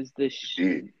because the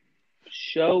Did.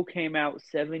 show came out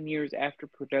 7 years after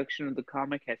production of the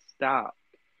comic had stopped.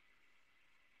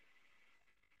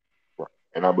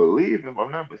 And I believe, if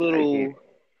I'm not mistaken, Little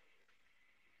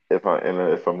if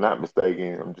I'm not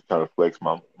mistaken, I'm just trying to flex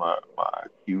my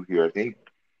IQ here. I think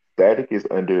Static is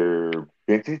under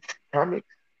Vintage Comics.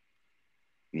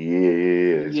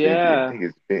 Yeah, it's Vintage. I yeah, think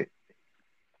it's Vintage.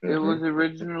 it Mm-hmm. was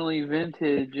originally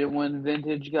Vintage, and when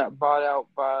Vintage got bought out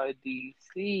by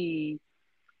DC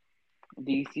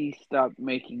stopped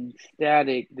making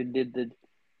Static. They did the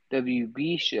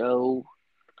WB show,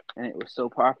 and it was so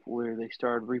popular they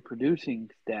started reproducing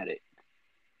Static.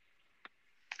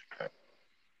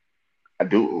 I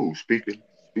do. Ooh, speaking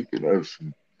of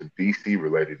some DC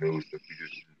related news that we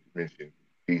just mentioned,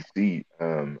 DC.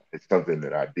 It's something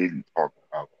that I didn't talk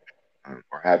about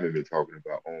or haven't been talking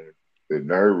about on the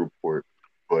Nerd Report.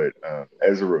 But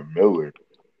Ezra Miller,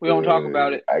 We don't talk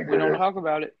about the it. We actor don't that's, talk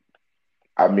about it.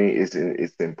 I mean, it's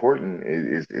important.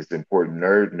 It's important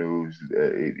nerd news.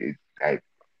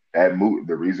 That movie.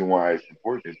 The reason why it's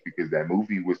important is because that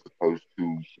movie was supposed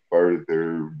to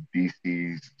further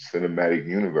DC's cinematic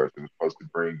universe. It was supposed to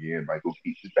bring in Michael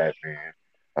Keaton's Batman.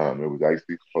 It was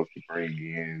actually supposed to bring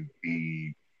in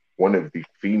the one of the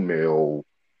female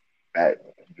Bat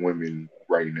women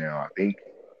right now. I think,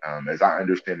 as I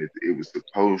understand it, it was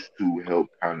supposed to help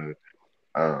kind of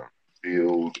um,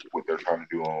 build what they're trying to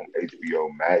do on HBO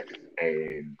Max,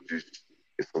 and just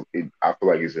I feel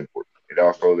like it's important. And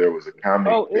also, there was a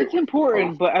comic Oh, that it's was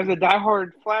important, supposed but as to. a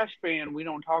diehard Flash fan, we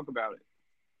don't talk about it.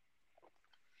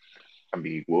 I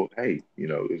mean, well, hey,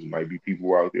 there might be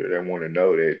people out there that want to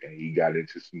know that he got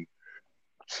into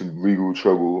some legal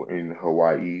trouble in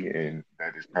Hawaii, and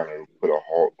that has kind of put a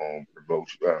halt on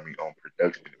promotion. I mean, on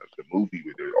production of the movie.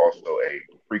 But there's also a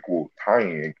prequel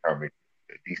tie-in comic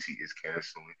that DC is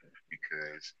canceling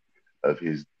because of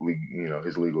his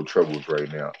legal troubles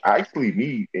right now. Actually,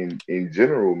 me in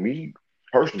general, me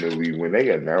personally, when they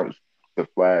announced the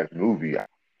Flash movie, I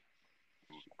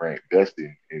was Grant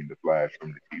Gustin in the Flash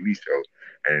from the TV show,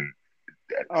 and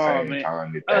at the Oh same man,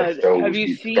 time that show have was you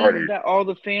getting seen started. that all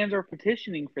the fans are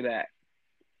petitioning for that?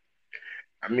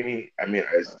 I mean,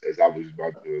 as I was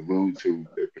about to allude to,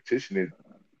 they're petitioning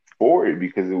for it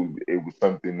because it was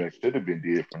something that should have been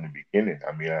did from the beginning.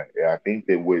 I mean, I think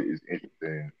that what is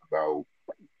interesting about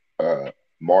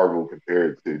Marvel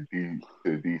compared to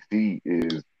DC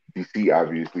is DC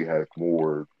obviously has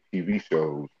more TV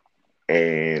shows,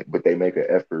 and but they make an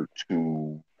effort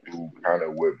to do kind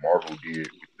of what Marvel did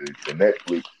with the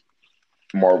Netflix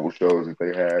Marvel shows that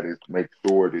they had, is make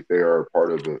sure that they are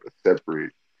part of a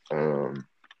separate um,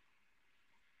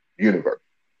 universe.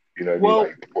 You know what I mean? Well,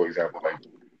 Like, for example, like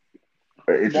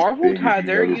an interesting Marvel thing, if tied you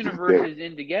their notice, is that universes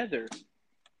in together.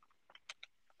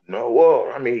 no,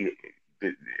 well, I mean,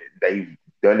 they've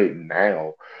done it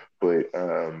now, but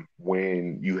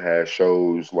when you have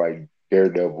shows like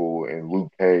Daredevil and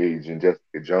Luke Cage and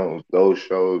Jessica Jones, those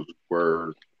shows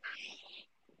were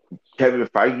Kevin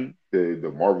Feige,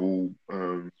 the Marvel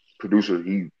producer.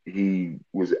 He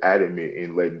was adamant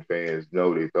in letting fans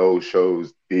know that those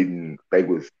shows didn't they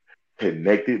was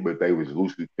connected, but they was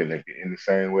loosely connected in the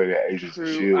same way that Agents of True.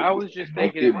 Shield I was was just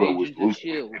thinking of connected, but was Agents of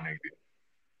loosely Shield. connected.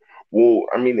 Well,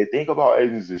 I mean, the thing about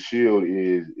Agents of Shield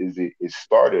is it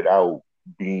started out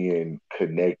being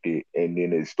connected, and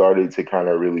then it started to kind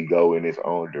of really go in its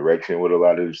own direction with a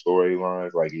lot of the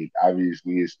storylines. Like, it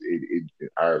obviously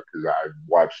because I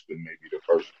watched maybe the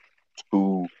first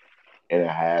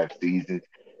 2.5 seasons,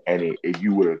 and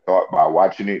you would have thought by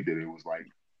watching it that it was like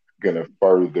gonna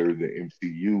further the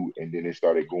MCU, and then it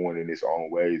started going in its own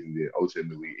ways, and then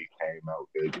ultimately it came out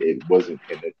that it wasn't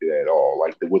connected at all.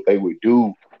 Like, what they would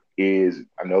do is,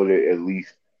 I know that at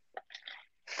least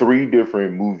three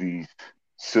different movies,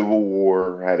 Civil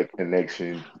War had a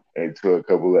connection into a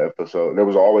couple of episodes. There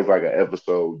was always like an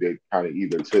episode that kind of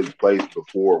either took place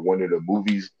before one of the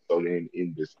movies, so then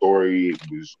in the story it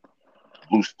was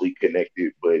loosely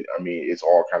connected, but I mean, it's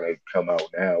all kind of come out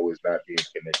now. It's not being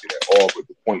connected at all. But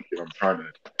the point that I'm trying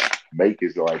to make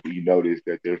is like, you notice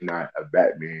that there's not a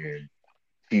Batman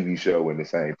TV show in the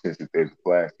same sense that there's a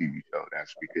Flash TV show.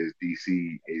 That's because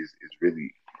DC is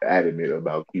really adamant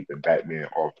about keeping Batman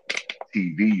off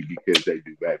TV because they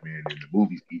do Batman in the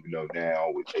movies. Even though now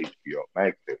with HBO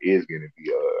Max there is going to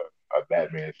be a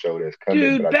Batman show that's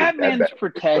coming, but Dude, I think that Batman's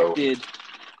Batman show, protected.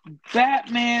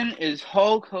 Batman is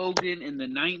Hulk Hogan in the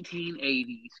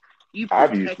 1980s. You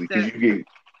obviously, protect because that. you get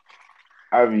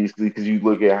obviously, because you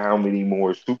look at how many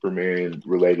more Superman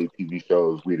related TV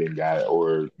shows we didn't got,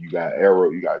 or you got Arrow,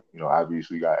 you got,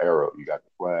 obviously you got Arrow, you got the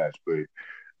Flash,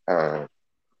 but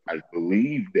I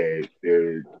believe that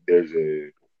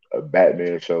there's a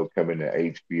Batman show coming to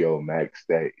HBO Max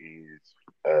that is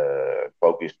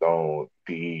focused on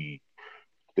the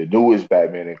newest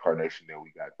Batman incarnation that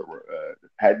we got, the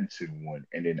Pattinson one.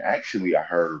 And then actually, I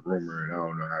heard a rumor, and I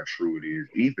don't know how true it is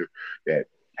either, that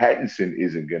Pattinson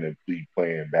isn't going to be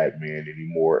playing Batman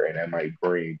anymore, and that might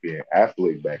bring Ben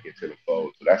Affleck back into the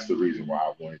fold. So that's the reason why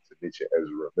I wanted to mention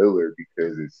Ezra Miller,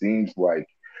 because it seems like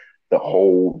the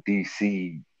whole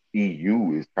DC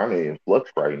EU is kind of in flux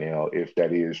right now. If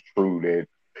that is true, that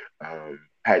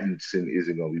Pattinson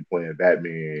isn't going to be playing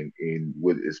Batman in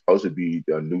what is supposed to be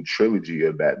the new trilogy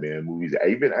of Batman movies.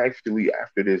 Even actually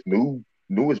after this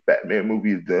newest Batman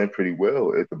movie is done pretty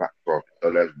well at the box office.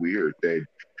 So that's weird that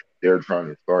they're trying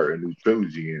to start a new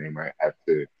trilogy and they might have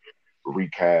to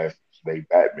recast their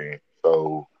Batman.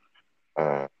 So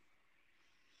uh,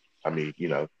 I mean,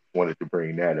 wanted to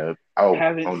bring that up. Oh,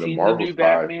 Haven't on the seen the Marvel new side,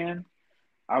 Batman.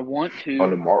 I want on to.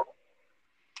 the Mar,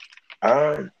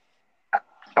 uh,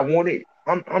 I want it.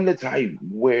 I'm the type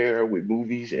where with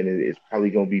movies, and it's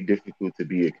probably gonna be difficult to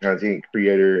be a content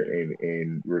creator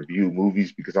and review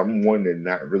movies because I'm one that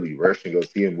not really rush and go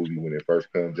see a movie when it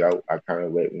first comes out. I kind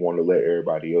of want to let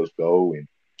everybody else go and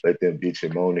let them bitch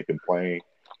and moan and complain,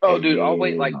 Oh, and dude, I'll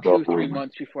wait like then two or go. three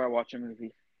months before I watch a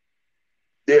movie.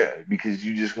 Yeah, because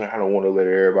you just kind of want to let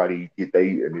everybody get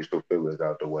their initial feelings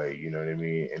out the way. You know what I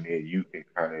mean? And then you can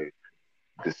kind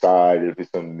of decide if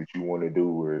it's something that you want to do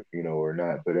or or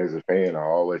not. But as a fan, I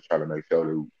always try to make sure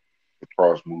to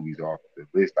cross movies off the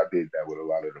list. I did that with a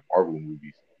lot of the Marvel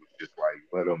movies. It was just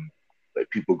like let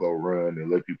people go run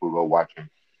and let people go watch them,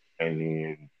 and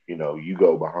then you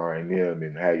go behind them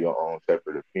and have your own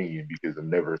separate opinion because I'm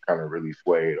never kind of really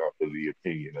swayed off of the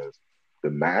opinion of the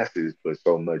masses, but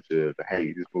so much of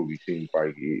hey, this movie seems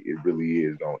like it really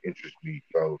is gonna interest me.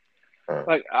 So uh,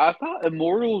 Like I thought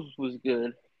Immortals was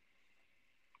good.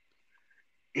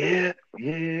 yeah,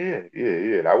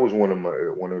 yeah. That was one of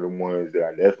the ones that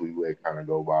I definitely let kind of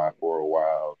go by for a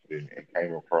while and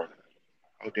came across.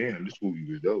 Oh damn, this movie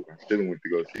was dope. I still went to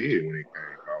go see it when it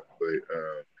came out.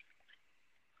 But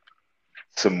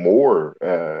some more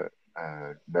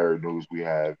nerd news we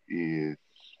have is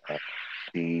uh,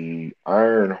 the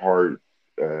Ironheart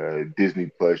Disney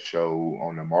Plus show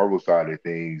on the Marvel side of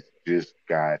things just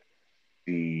got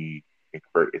the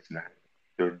it's not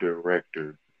the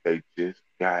director. They just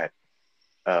got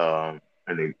a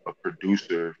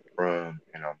producer from,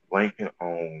 and I'm blanking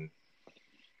on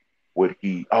what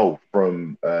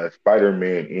from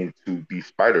Spider-Man into the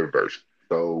Spider-Verse.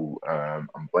 So I'm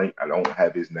blank. I don't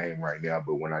have his name right now,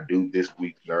 but when I do this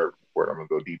week's nerd report, I'm gonna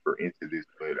go deeper into this.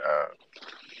 But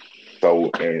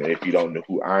and if you don't know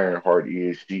who Ironheart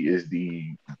is, she is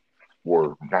the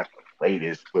or not the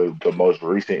latest, but the most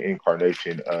recent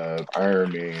incarnation of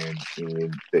Iron Man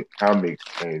in the comics,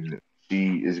 and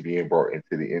she is being brought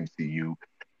into the MCU.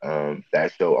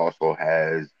 That show also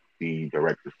has the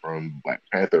director from Black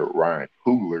Panther, Ryan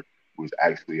Coogler, who's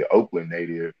actually an Oakland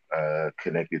native,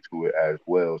 connected to it as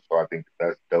well. So I think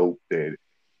that's dope. That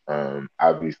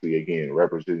obviously, again,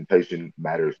 representation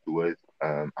matters to us.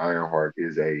 Ironheart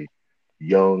is a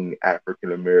young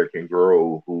African American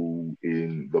girl who,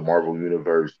 in the Marvel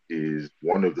universe, is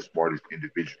one of the smartest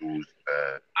individuals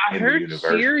I in the heard universe.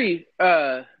 Siri.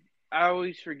 I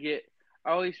always forget.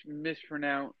 I always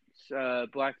mispronounce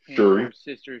Black Shuri, Panther's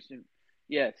sisters. And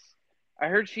yes, I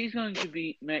heard she's going to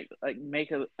be make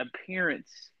a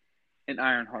appearance in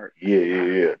Ironheart.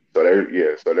 yeah.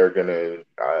 So they're going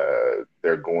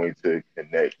to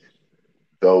connect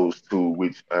those two,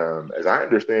 which, as I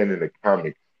understand in the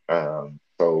comics,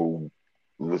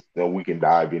 we can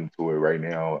dive into it right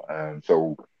now.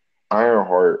 So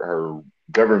Ironheart, her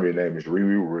government name is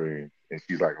Riri Williams, and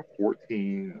she's like a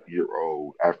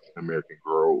 14-year-old African American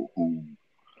girl who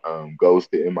goes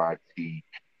to MIT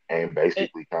and And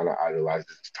basically kind of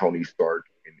idolizes Tony Stark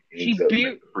and ends she up built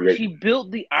she creating,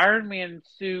 built the Iron Man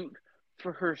suit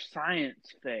for her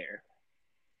science fair.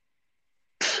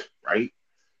 right?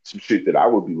 Some shit that I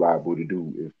would be liable to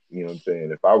do if, you know what I'm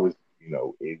saying, if I was, in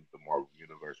the Marvel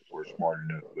universe or smart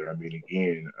enough. But I mean,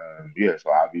 again, yeah,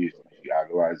 so obviously she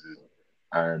idolizes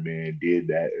Iron Man, did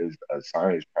that as a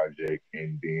science project,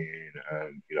 and then,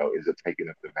 ends up taking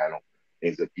up the mantle,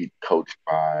 ends up getting coached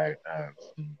by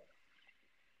some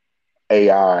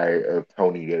AI of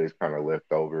Tony that is kind of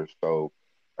left over. So,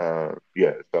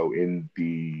 yeah, so in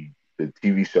the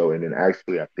TV show, and then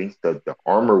actually, I think the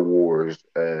Armor Wars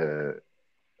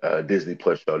Disney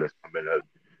Plus show that's coming up.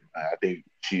 I think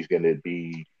she's going to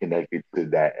be connected to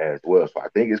that as well. So I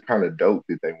think it's kind of dope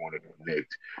that they want to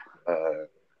connect uh,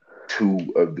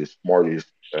 two of the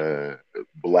smartest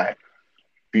black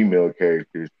female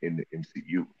characters in the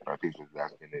MCU. I think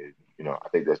that's gonna, I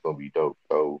think that's gonna be dope.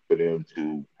 So for them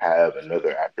to have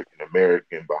another African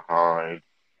American behind,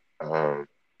 um,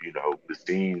 the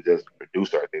scenes as a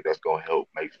producer, I think that's gonna help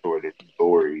make sure that the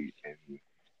story and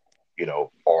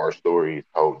our story is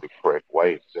told the correct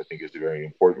way. I think it's very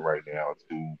important right now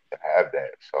to have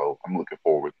that. So I'm looking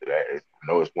forward to that. I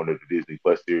know it's one of the Disney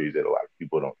Plus series that a lot of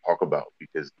people don't talk about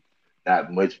because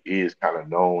not much is kind of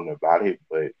known about it,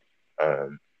 but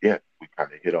yeah, we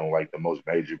kind of hit on like the most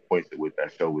major points of what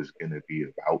that show is going to be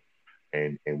about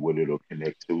and what it'll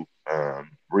connect to.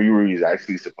 Riri is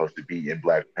actually supposed to be in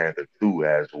Black Panther 2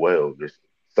 as well. There's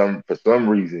for some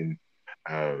reason,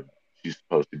 um, she's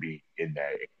supposed to be in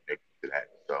that and connected to that.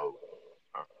 So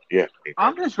yeah, I think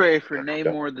I'm just ready for that's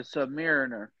dope. Namor the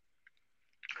Submariner.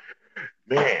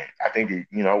 Man, I think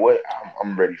you know what,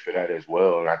 I'm ready for that as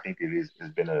well, and I think it's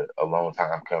been a long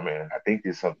time coming. I think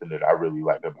it's something that I really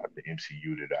like about the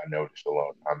MCU that I noticed a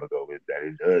long time ago is that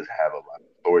it does have a lot of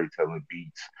storytelling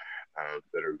beats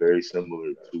that are very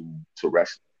similar to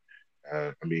wrestling.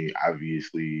 I mean,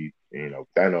 obviously,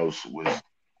 Thanos was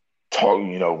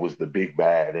talking, was the big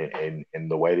bad,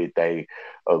 and the way that they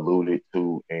alluded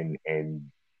to and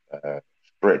uh,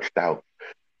 stretched out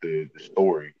the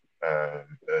story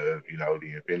of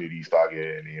the Infinity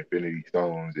Saga and the Infinity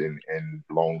Stones and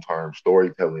long term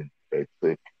storytelling that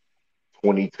took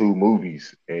 22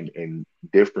 movies and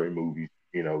different movies.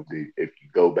 If you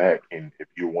go back and if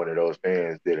you're one of those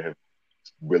fans that have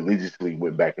religiously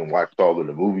went back and watched all of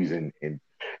the movies and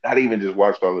not even just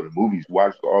watched all of the movies,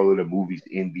 watched all of the movies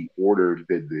in the order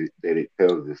that it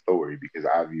tells the story. Because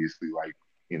obviously, like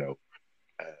you know,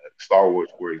 Star Wars,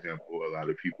 for example, a lot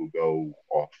of people go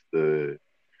off the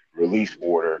release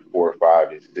order 4, 5,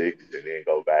 and 6, and then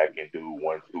go back and do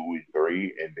 1, 2, and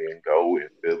 3, and then go and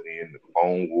fill in the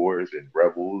Clone Wars and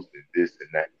Rebels and this and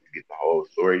that to get the whole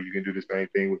story. You can do the same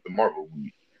thing with the Marvel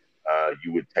movies.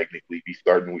 You would technically be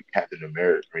starting with Captain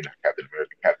America, I mean not Captain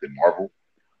America, Captain Marvel,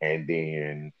 and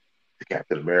then to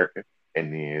Captain America,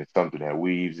 and then something that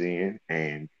weaves in,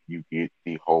 and you get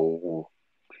the whole,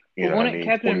 But I wouldn't mean,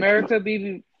 Captain 22. America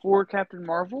be before Captain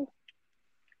Marvel?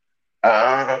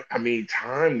 I mean,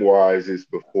 time wise, it's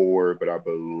before, but I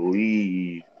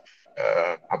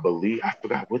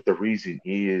forgot what the reason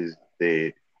is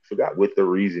that I forgot what the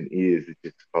reason is that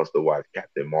you're supposed to watch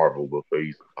Captain Marvel before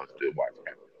you're supposed to watch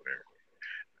Captain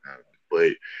America.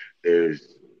 But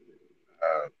there's,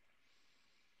 uh,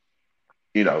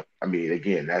 I mean,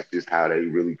 again, that's just how they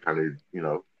really kind of,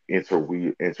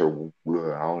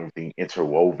 I don't even think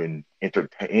interwoven,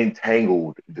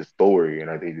 entangled the story, and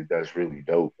I think that that's really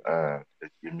dope. I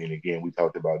mean, again, we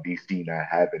talked about DC not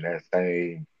having that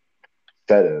same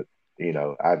setup.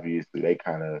 Obviously they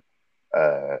kind of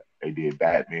they did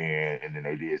Batman and then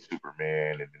they did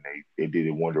Superman and then they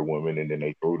did Wonder Woman and then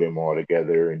they threw them all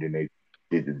together and then they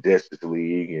did the Justice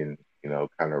League and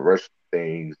kind of rushed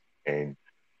things and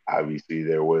obviously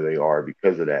they're where they are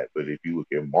because of that. But if you look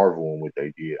at Marvel and what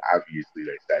they did, obviously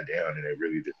they sat down and they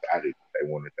really decided they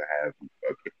wanted to have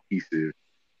a cohesive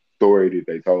story that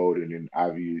they told, and then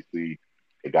obviously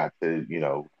it got to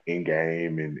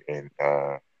Endgame and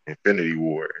Infinity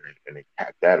War, and they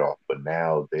capped that off. But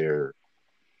now they're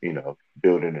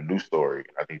building a new story.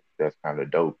 I think that's kind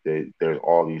of dope that there's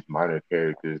all these minor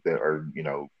characters that are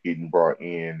getting brought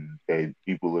in that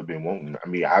people have been wanting. I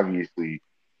mean, obviously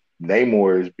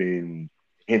Namor has been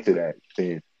hinted at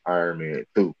since Iron Man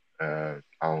 2. I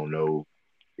don't know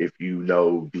if you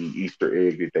know the Easter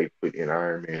egg that they put in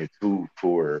Iron Man 2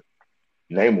 for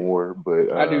Namor,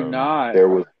 but I do not. there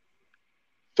was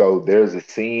there's a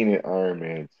scene in Iron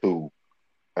Man 2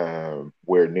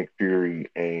 where Nick Fury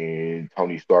and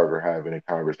Tony Stark are having a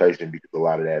conversation because a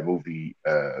lot of that movie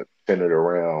centered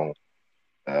around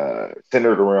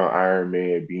Iron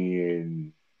Man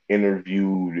being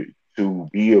interviewed to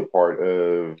be a part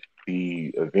of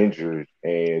the Avengers,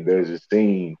 and there's a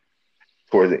scene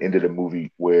towards the end of the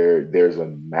movie where there's a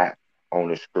map on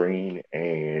the screen,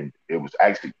 and it was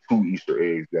actually two Easter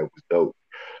eggs that was dope.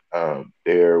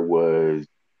 There was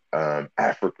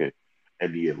Africa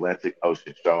and the Atlantic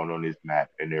Ocean shown on this map,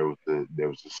 and there was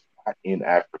a spot in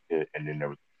Africa, and then there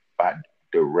was a spot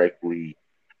directly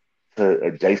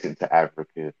adjacent to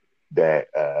Africa that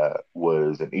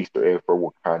was an Easter egg for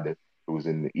Wakanda. It was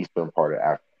in the eastern part of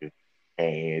Africa,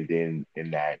 and then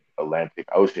in that Atlantic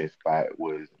Ocean spot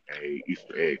was a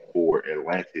Easter egg for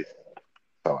Atlantis.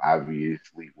 So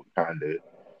obviously Wakanda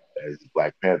as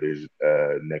Black Panther's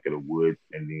neck of the woods,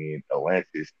 and then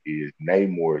Atlantis is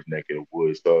Namor's neck of the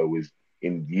woods. So it was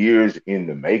in years in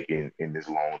the making in this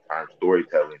long time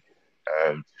storytelling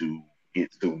to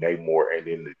get to Namor, and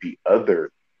then the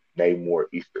other Namor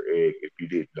Easter egg. If you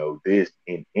didn't know this,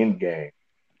 in Endgame,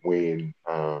 when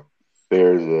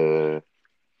there's a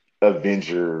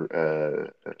Avenger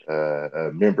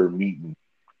member meeting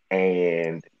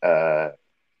and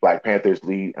Black Panther's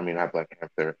lead. I mean, not Black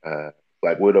Panther.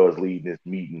 Black Widow is leading this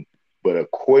meeting, but uh,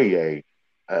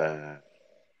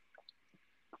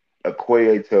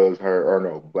 Okoye tells her, or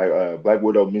no, Black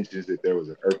Widow mentions that there was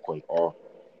an earthquake off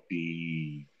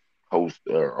the coast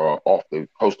or off the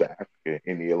coast of Africa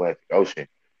in the Atlantic Ocean,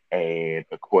 and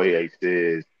Okoye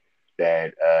says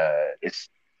that it's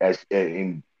as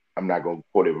in. I'm not going to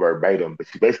quote it verbatim, but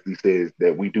she basically says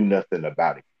that we do nothing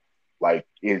about it. Like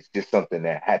it's just something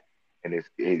that happens, and it's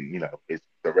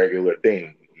a regular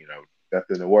thing.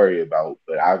 Nothing to worry about.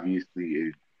 But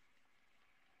obviously,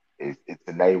 it's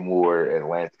a Namor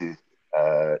Atlantis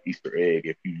Easter egg.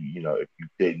 If you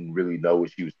didn't really know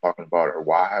what she was talking about, or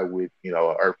why would an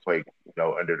earthquake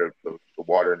under the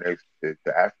water next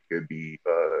to Africa be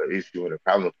issuing a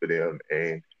problem for them?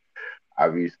 And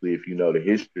obviously, if you know the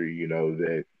history, you know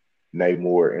that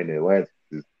Namor and Atlantis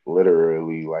is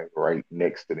literally like right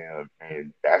next to them,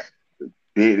 and that's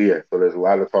yeah. So there's a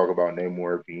lot of talk about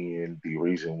Namor being the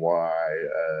reason why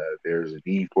there's a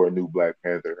need for a new Black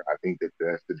Panther. I think that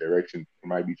that's the direction they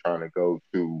might be trying to go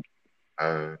to.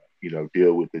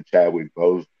 Deal with the Chadwick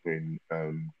Boseman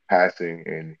passing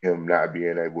and him not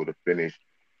being able to finish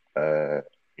uh,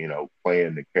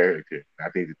 playing the character. I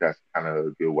think that that's kind of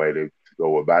a good way to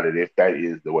go about it, if that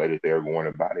is the way that they're going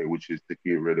about it, which is to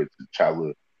get rid of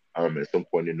T'Challa at some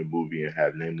point in the movie and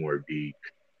have Namor be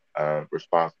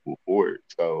responsible for it.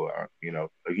 So,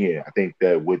 again, I think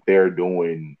that what they're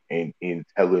doing in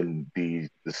telling the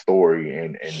story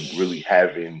and really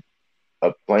having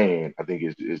a plan, I think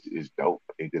is dope.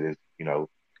 I think that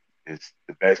it's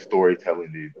the best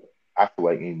storytelling that I feel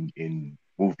like in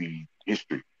movie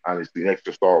history. Honestly, next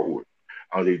to Star Wars,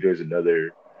 I don't think there's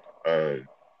another uh,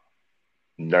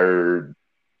 nerd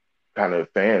kind of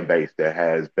fan base that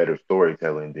has better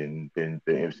storytelling than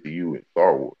the MCU and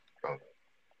Star Wars. So,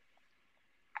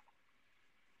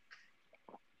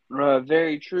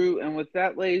 Very true. And with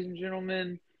that, ladies and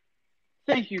gentlemen,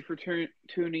 thank you for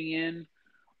tuning in.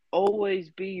 Always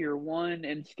be your one.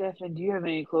 And Stefan, do you have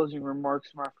any closing remarks,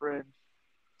 my friend?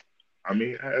 I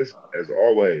mean, as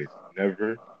always,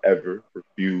 never ever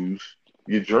refuse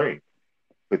your dream.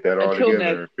 Put that all Until together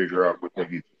next and figure out what they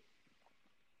get.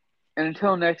 and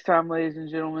until next time, ladies and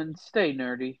gentlemen, stay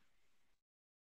nerdy.